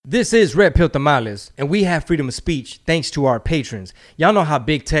This is Red Pill Tamales, and we have freedom of speech thanks to our patrons. Y'all know how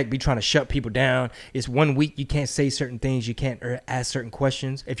big tech be trying to shut people down. It's 1 week you can't say certain things, you can't ask certain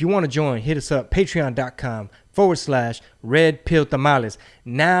questions. If you want to join, hit us up, patreon.com/Red Pill Tamales.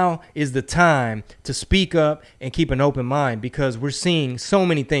 Now is the time to speak up and keep an open mind, because we're seeing so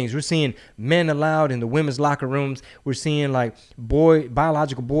many things. We're seeing men allowed in the women's locker rooms. We're seeing like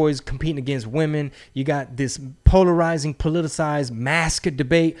biological boys competing against women. You got this polarizing, politicized mask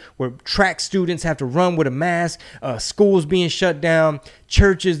debate where track students have to run with a mask, schools being shut down,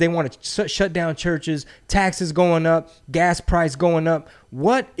 churches, they want to shut down churches, taxes going up, gas price going up.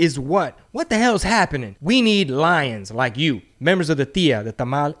 What is what? What the hell is happening? We need lions like you, members of the TIA, the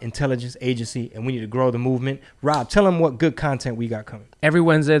Tamal Intelligence Agency, and we need to grow the movement. Rob, tell them what good content we got coming. Every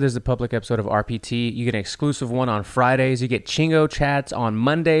Wednesday, there's a public episode of RPT. You get an exclusive one on Fridays. You get Chingo chats on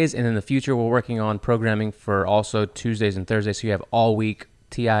Mondays. And in the future, we're working on programming for also Tuesdays and Thursdays. So you have all week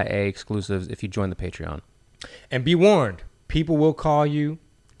TIA exclusives if you join the Patreon. And be warned, people will call you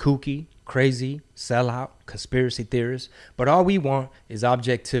kooky, crazy, sellout, conspiracy theorists. But all we want is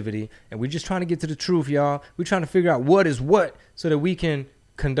objectivity. And we're just trying to get to the truth, y'all. We're trying to figure out what is what so that we can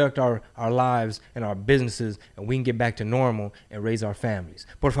conduct our lives and our businesses, and we can get back to normal and raise our families.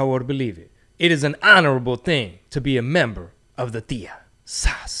 Por favor, believe it. It is an honorable thing to be a member of the TIA.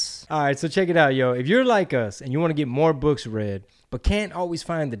 Sas. All right, so check it out, yo. If you're like us and you want to get more books read, but can't always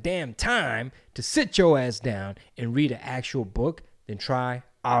find the damn time to sit your ass down and read an actual book, then try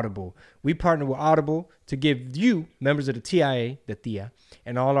Audible. We partner with Audible to give you, members of the TIA, the TIA,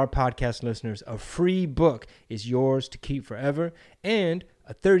 and all our podcast listeners, a free book. Is yours to keep forever, and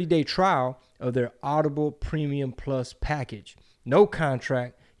a 30-day trial of their Audible Premium Plus package. No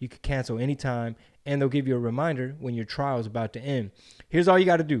contract. You can cancel anytime, and they'll give you a reminder when your trial is about to end. Here's all you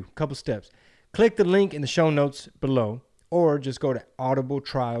got to do. A couple steps. Click the link in the show notes below, or just go to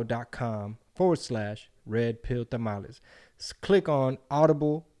audibletrial.com/Red Pill Tamales. Click on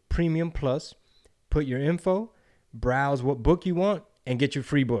Audible Premium Plus, put your info, browse what book you want, and get your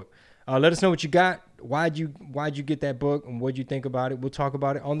free book. Let us know what you got. Why'd you get that book, and what'd you think about it? We'll talk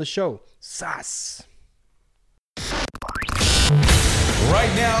about it on the show. Sas.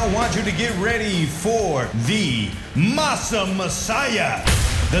 Right now, I want you to get ready for the Masa Messiah,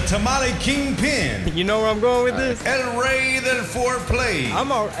 the Tamale Kingpin. You know where I'm going with this? El Rey del Foreplay.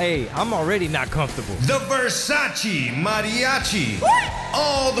 I'm already not comfortable. The Versace Mariachi. What?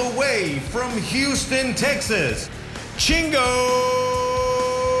 All the way from Houston, Texas. Chingo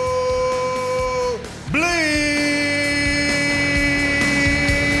Bling.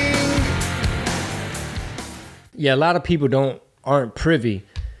 Yeah, a lot of people aren't privy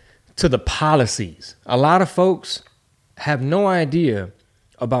to the policies. A lot of folks have no idea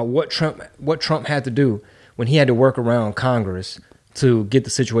about what Trump had to do when he had to work around Congress to get the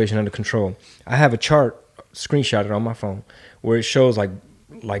situation under control. I have a chart screenshotted on my phone where it shows like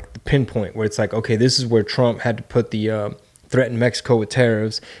the pinpoint, where it's like, okay, this is where Trump had to put the threaten Mexico with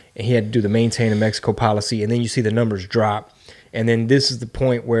tariffs, and he had to do the maintain a Mexico policy, and then you see the numbers drop, and then this is the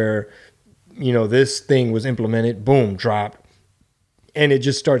point where, you know, this thing was implemented, boom, dropped, and it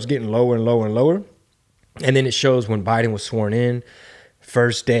just starts getting lower and lower and lower, and then it shows when Biden was sworn in,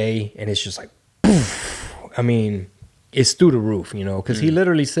 first day, and it's just like, poof. I mean, it's through the roof, you know, because he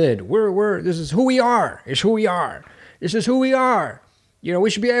literally said, this is who we are. It's who we are. This is who we are. You know, we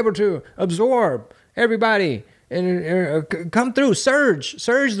should be able to absorb everybody and come through, surge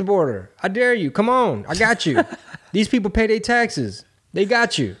the border. I dare you. Come on. I got you. These people pay their taxes. They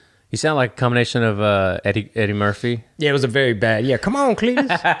got you. You sound like a combination of Eddie Murphy. Yeah, it was a very bad. Yeah, come on, Cletus.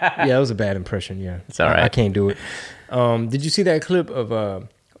 Yeah, it was a bad impression. Yeah, it's all right. I can't do it. Did you see that clip of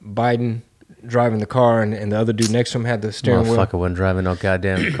Biden driving the car and the other dude next to him had the steering wheel? Motherfucker wasn't driving no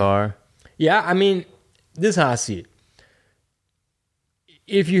goddamn car. Yeah, I mean, this is how I see it.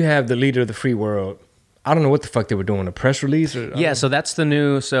 If you have the leader of the free world, I don't know what the fuck they were doing, a press release? Yeah, so that's the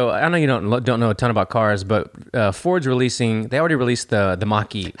new, so I know you don't know a ton about cars, but Ford's they already released the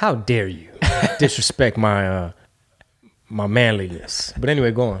Mach-E. How dare you disrespect my manliness. But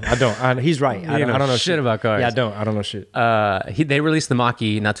anyway, go on. He's right. I don't know shit about cars. Yeah, I don't know shit. They released the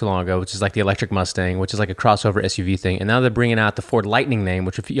Mach-E not too long ago, which is like the electric Mustang, which is like a crossover SUV thing. And now they're bringing out the Ford Lightning name,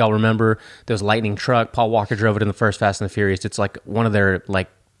 which if y'all remember, there was a Lightning truck. Paul Walker drove it in the first Fast and the Furious. It's like one of their like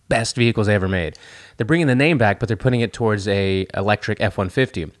best vehicles they ever made. They're bringing the name back, but they're putting it towards a electric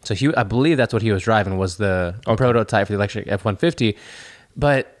F-150. So I believe that's what he was driving, was the prototype for the electric F-150.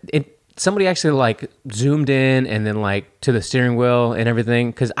 But somebody actually like zoomed in and then like to the steering wheel and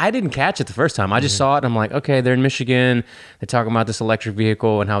everything, because I didn't catch it the first time. I just saw it and I'm like, okay, they're in Michigan. They're talking about this electric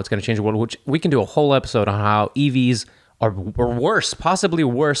vehicle and how it's going to change the world, which we can do a whole episode on how EVs or worse, possibly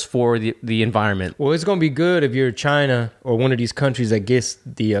worse for the environment. Well, it's going to be good if you're China or one of these countries that gets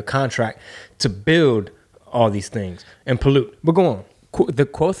the contract to build all these things and pollute. But go on. The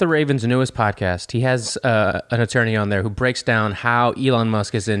Quoth the Raven's newest podcast, he has an attorney on there who breaks down how Elon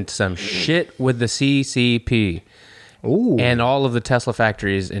Musk is in some shit with the CCP. Ooh. And all of the Tesla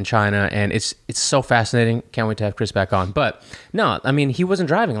factories in China, and it's so fascinating. Can't wait to have Chris back on. But no, I mean, he wasn't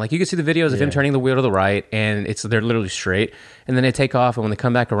driving. Like, you can see the videos of him turning the wheel to the right, and they're literally straight. And then they take off, and when they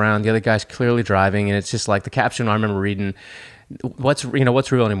come back around, the other guy's clearly driving, and it's just like the caption I remember reading. What's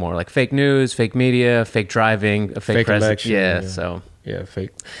real anymore? Like fake news, fake media, fake driving, a fake president. Election. Yeah, so yeah, fake.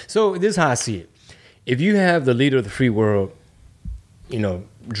 So this is how I see it. If you have the leader of the free world,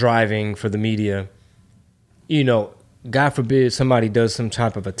 driving for the media, God forbid somebody does some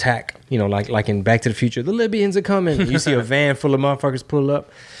type of attack, like in Back to the Future, the Libyans are coming. You see a van full of motherfuckers pull up.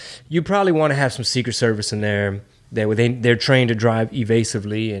 You probably want to have some Secret Service in there. They're trained to drive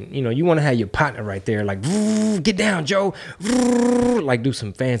evasively, and you want to have your partner right there, like, get down, Joe, like do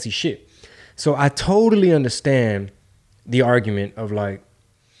some fancy shit. So I totally understand the argument of like,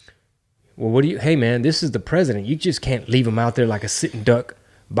 well, hey man, this is the president. You just can't leave him out there like a sitting duck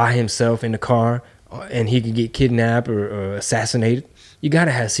by himself in the car, and he could get kidnapped or assassinated. You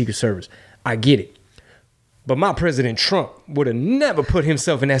gotta have Secret Service. I get it. But my President Trump would have never put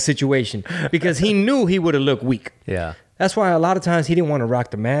himself in that situation because he knew he would have looked weak. yeah. That's why a lot of times he didn't want to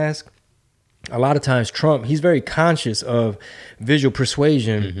rock the mask. A lot of times Trump, he's very conscious of visual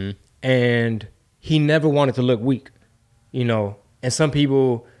persuasion, and he never wanted to look weak, And some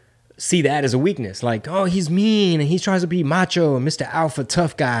people see that as a weakness, like, oh, he's mean and he tries to be macho and Mr. Alpha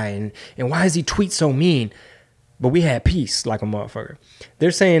tough guy, and why does he tweet so mean? But we had peace like a motherfucker.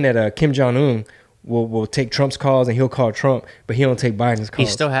 They're saying that Kim Jong-un will take Trump's calls and he'll call Trump, but he don't take Biden's calls.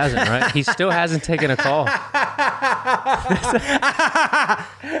 He still hasn't, right? He still hasn't taken a call.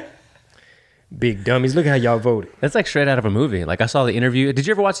 Big dummies. Look at how y'all voted. That's like straight out of a movie. Like, I saw the interview. Did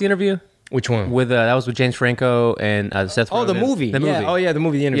you ever watch the interview? Which one? That was with James Franco and Seth Rogen. Oh, the movie. The movie. Yeah. Oh, yeah, the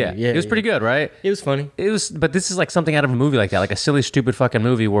movie, the interview. Yeah, it was pretty good, right? It was funny. But this is like something out of a movie like that, like a silly, stupid fucking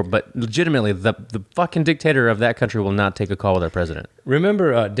movie but legitimately, the fucking dictator of that country will not take a call with our president.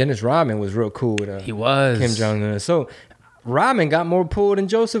 Remember, Dennis Rodman was real cool with he was Kim Jong-un. So Rodman got more pull than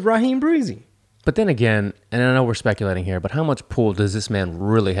Joseph Rahim Breezy. But then again, and I know we're speculating here, but how much pull does this man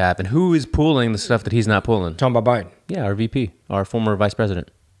really have? And who is pulling the stuff that he's not pulling? Talking about Biden. Yeah, our VP, our former vice president.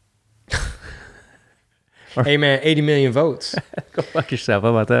 Hey man, 80 million votes. Go fuck yourself.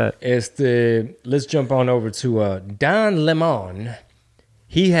 How about that? Let's jump on over to Don Lemon.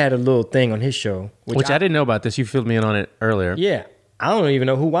 He had a little thing on his show, which I didn't know about this. You filled me in on it earlier. Yeah, I don't even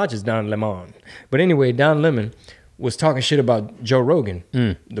know who watches Don Lemon. But anyway, Don Lemon was talking shit about Joe Rogan,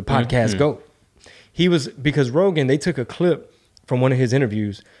 the podcast GOAT. He was, because Rogan, they took a clip from one of his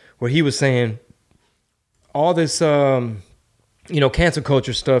interviews where he was saying all this, cancel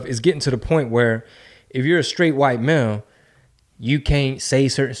culture stuff is getting to the point where if you're a straight white male, you can't say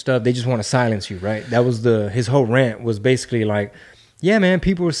certain stuff. They just want to silence you, right? That was his whole rant was basically like, yeah, man,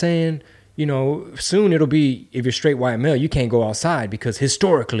 people were saying, soon it'll be, if you're straight white male, you can't go outside because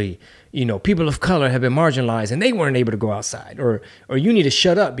historically, people of color have been marginalized and they weren't able to go outside, or you need to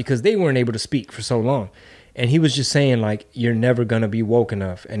shut up because they weren't able to speak for so long. And he was just saying like, you're never going to be woke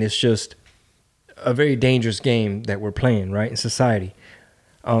enough. And it's just a very dangerous game that we're playing, right, in society.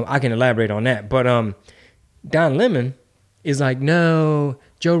 I can elaborate on that. But Don Lemon is like, no,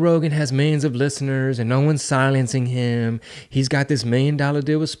 Joe Rogan has millions of listeners and no one's silencing him. He's got this $1 million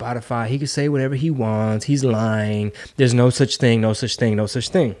deal with Spotify. He can say whatever he wants. He's lying. There's no such thing, no such thing, no such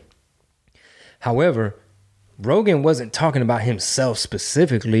thing. However, Rogan wasn't talking about himself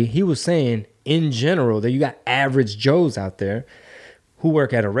specifically. He was saying in general that you got average Joes out there who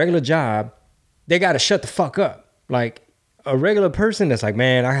work at a regular job. They got to shut the fuck up. Like, a regular person that's like,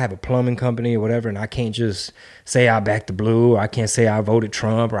 man, I have a plumbing company or whatever, and I can't just say I backed the blue, or I can't say I voted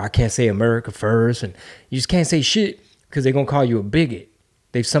Trump, or I can't say America first, and you just can't say shit because they're going to call you a bigot.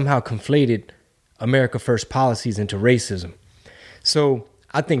 They've somehow conflated America first policies into racism. So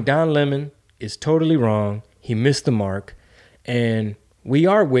I think Don Lemon is totally wrong. He missed the mark, and we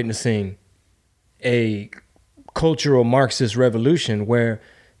are witnessing a cultural Marxist revolution where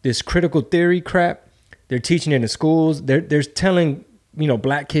this critical theory crap, they're teaching it in schools. They're telling,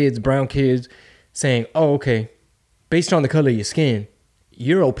 black kids, brown kids, saying, oh, okay, based on the color of your skin,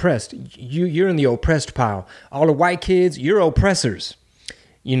 you're oppressed. You're in the oppressed pile. All the white kids, you're oppressors.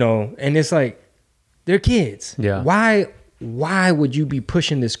 And it's like, they're kids. Yeah. Why would you be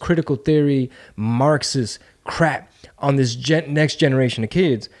pushing this critical theory, Marxist crap on this next generation of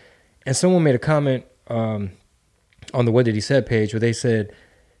kids? And someone made a comment on the What Did He Said page, where they said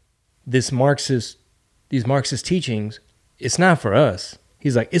these Marxist teachings, it's not for us.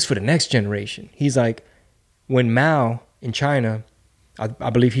 He's like, it's for the next generation. He's like, when Mao in China, I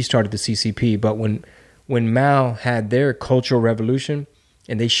believe he started the CCP, but when Mao had their cultural revolution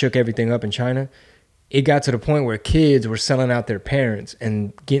and they shook everything up in China, it got to the point where kids were selling out their parents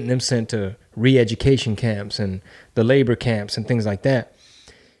and getting them sent to re-education camps and the labor camps and things like that.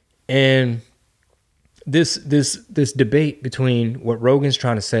 And this debate between what Rogan's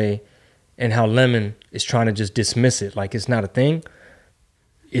trying to say and how Lemon is trying to just dismiss it like it's not a thing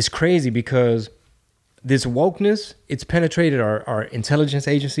is crazy, because this wokeness, it's penetrated our intelligence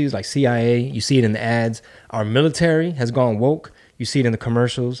agencies like CIA. You see it in the ads. Our military has gone woke. You see it in the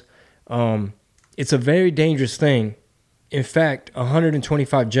commercials. It's a very dangerous thing. In fact,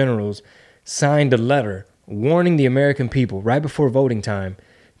 125 generals signed a letter warning the American people right before voting time,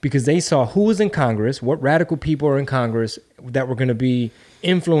 because they saw who was in Congress, what radical people are in Congress that were going to be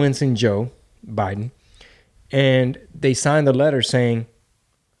influencing Joe Biden. And they signed the letter saying,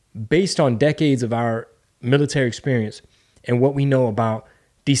 based on decades of our military experience and what we know about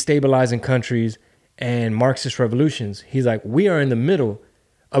destabilizing countries and Marxist revolutions, he's like, we are in the middle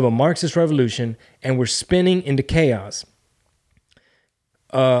of a Marxist revolution and we're spinning into chaos.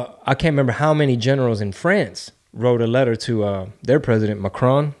 I can't remember how many generals in France wrote a letter to their president,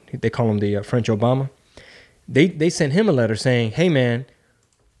 Macron. They call him the French Obama. They sent him a letter saying, hey man,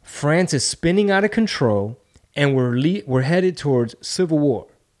 France is spinning out of control and we're headed towards civil war.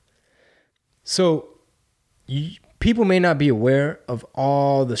 So people may not be aware of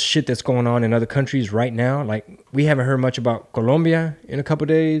all the shit that's going on in other countries right now. Like, we haven't heard much about Colombia in a couple of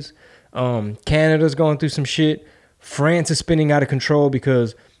days. Canada's going through some shit. France is spinning out of control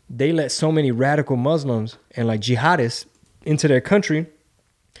because they let so many radical Muslims and like jihadists into their country.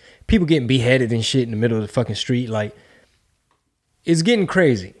 People getting beheaded and shit in the middle of the fucking street. Like, it's getting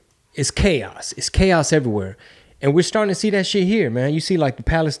crazy. It's chaos. It's chaos everywhere. And we're starting to see that shit here, man. You see like the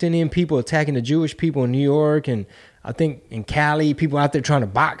Palestinian people attacking the Jewish people in New York, and I think in Cali, people out there trying to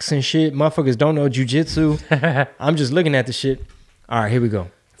box and shit. Motherfuckers don't know jujitsu. I'm just looking at the shit. All right, here we go.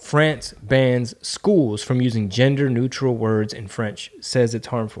 France bans schools from using gender-neutral words in French. Says it's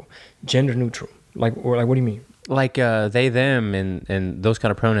harmful. Gender-neutral. Like what do you mean? Like they, them, and those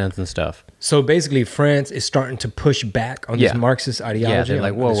kind of pronouns and stuff. So basically, France is starting to push back on this Marxist ideology,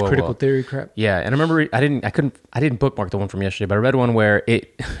 like whoa, this critical theory crap. Yeah, and I remember I didn't bookmark the one from yesterday, but I read one where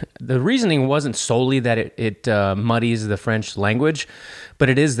the reasoning wasn't solely that it muddies the French language, but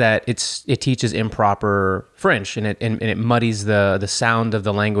it is that it teaches improper French, and it muddies the sound of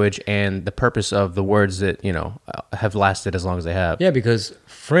the language and the purpose of the words that have lasted as long as they have. Yeah, because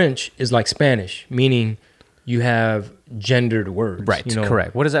French is like Spanish, meaning you have gendered words. Right,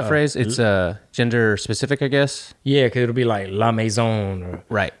 correct. What is that phrase? It's gender specific, I guess? Yeah, because it'll be like la maison or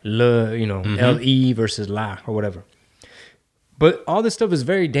right. le, L-E versus la or whatever. But all this stuff is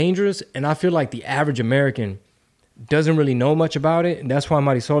very dangerous, and I feel like the average American doesn't really know much about it. And that's why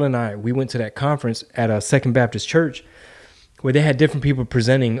Marisol and I, we went to that conference at a Second Baptist Church where they had different people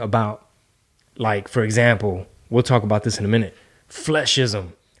presenting about, like, for example, we'll talk about this in a minute, fleshism.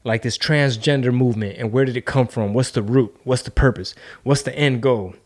 Like this transgender movement, and where did it come from? What's the root? What's the purpose? What's the end goal?